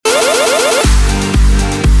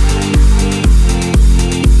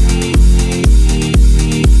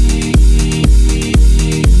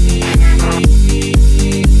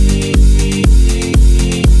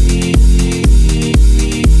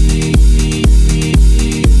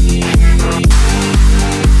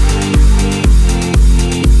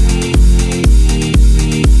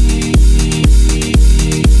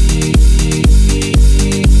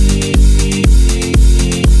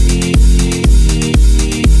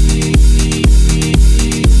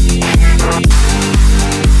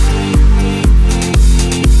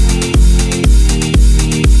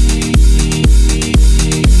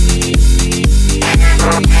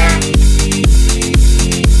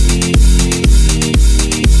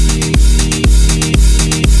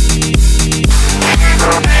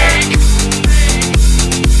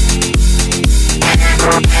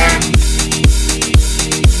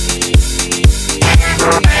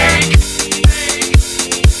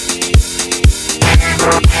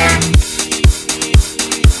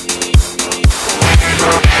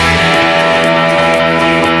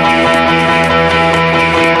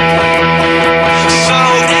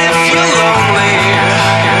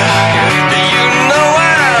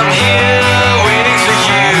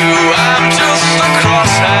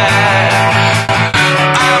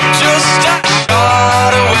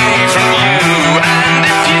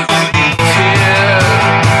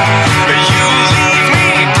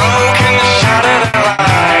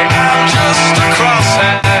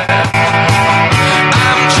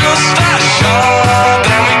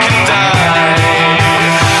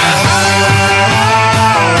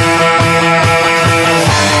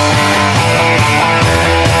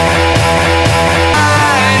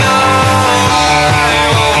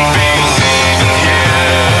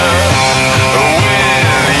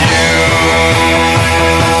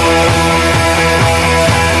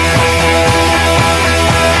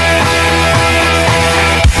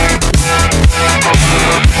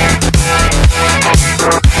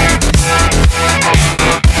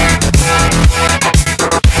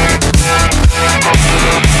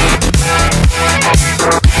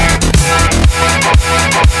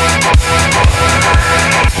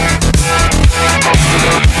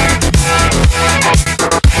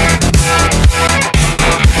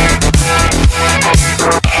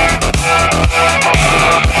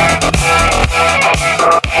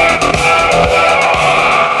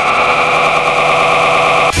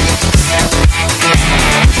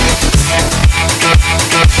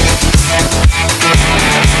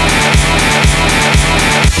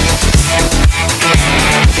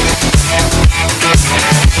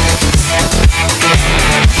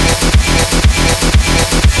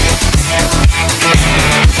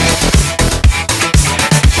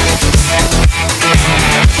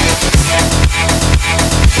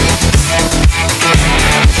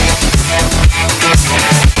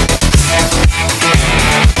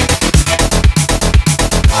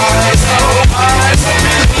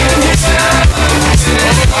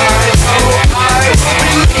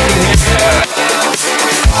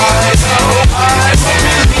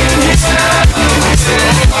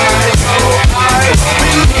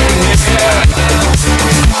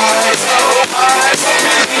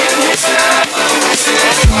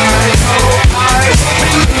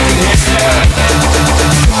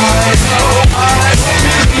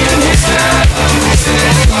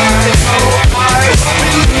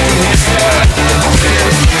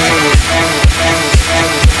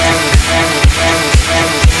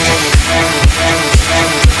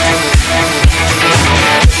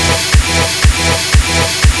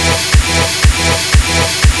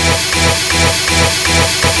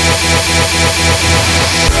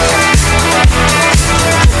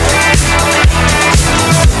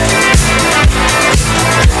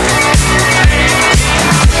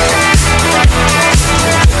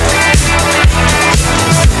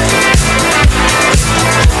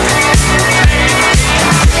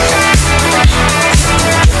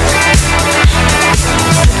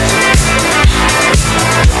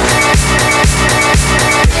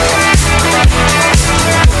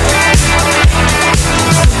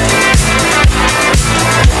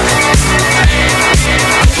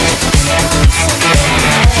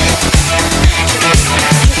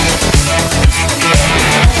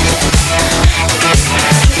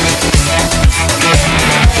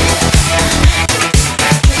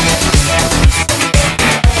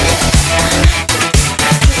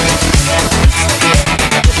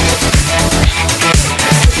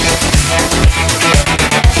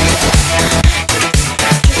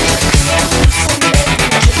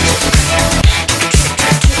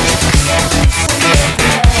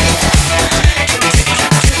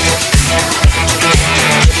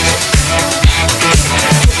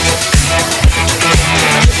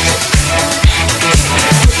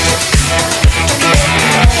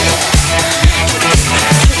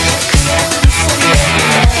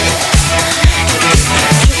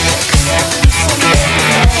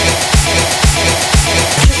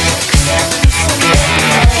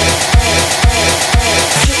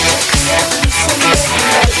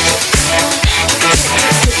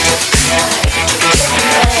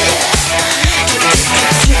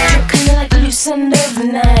loosened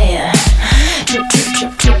overnight. Drip, drip,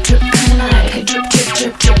 drip, drip, drip, kinda like drip, drip,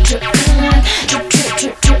 drip, drip, drip, kinda like drip, drip,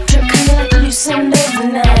 drip, drip, drip, kinda like loosened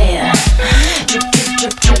overnight. Drip, drip,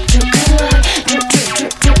 drip, drip, drip, kinda like drip, drip,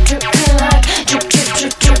 drip, drip, drip, kinda like drip, drip,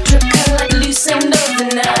 drip, drip, drip, kinda like loosened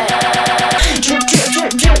overnight. Drip, drip,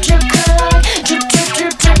 drip, drip, drip, kinda like drip, drip,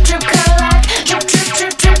 drip, drip, drip, kinda like drip, drip,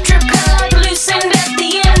 drip, drip, drip, kinda like loosened at the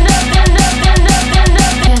end of.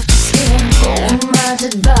 Have to scan for my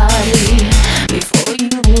dead body before you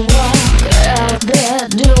walk out that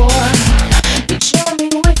door. You charm me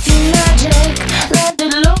with your magic, let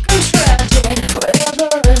it look tragic. Forever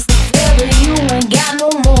is the feather, you ain't got no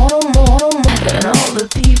more, no more, no more. And all the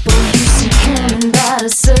people you see coming by to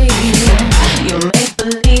save you, you make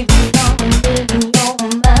believe you know and living your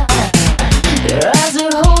mind. Your eyes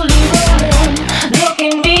are holy rolling,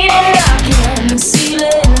 looking, beating, knocking,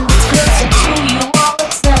 sealing, it's closer to you all the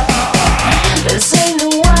time. This ain't no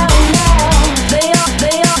wild now, they are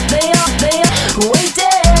way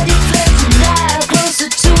dead, you fled to die closer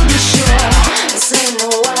to the shore. This ain't no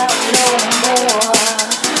wild no more.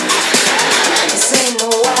 This ain't no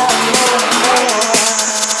wild no more.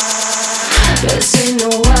 This ain't no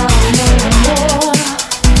wild no more.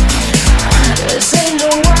 This ain't no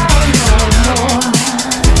wild no more.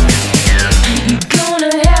 You're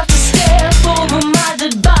gonna have to step over my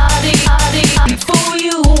dead body before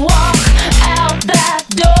you walk out that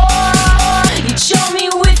door. You charm me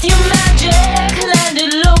with your magic,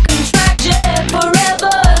 landed looking tragic.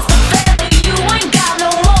 Forever is the feather, you ain't got no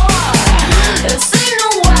more. This ain't no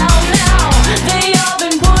wild now, they all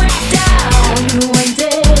been put down. You ain't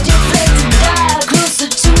dead, you fled to die closer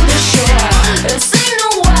to the shore. This ain't no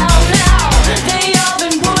wild now, they all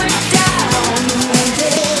been put down. You ain't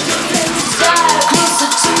dead, you fled to die closer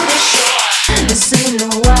to the shore. This ain't no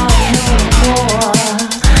wild no more.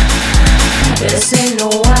 This ain't no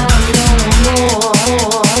wild no more.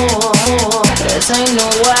 This ain't no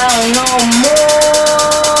wild no more.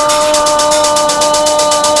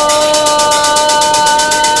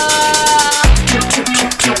 Drip, drip,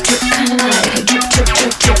 drip, drip, drip, kinda like drip, drip,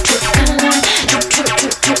 drip, drip, drip, kinda like drip, drip,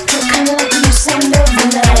 drip, drip, drip, kinda like loosened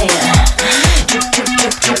overnight. Drip, drip,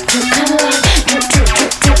 drip, drip, drip, kinda like drip, drip,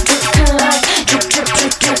 drip, drip, drip, kinda like drip, drip,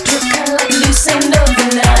 drip, drip, drip, kinda like loosened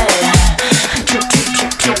overnight. Drip, drip,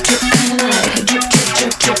 drip, drip, drip, kinda like drip, drip,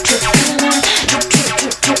 drip, drip, drip, kinda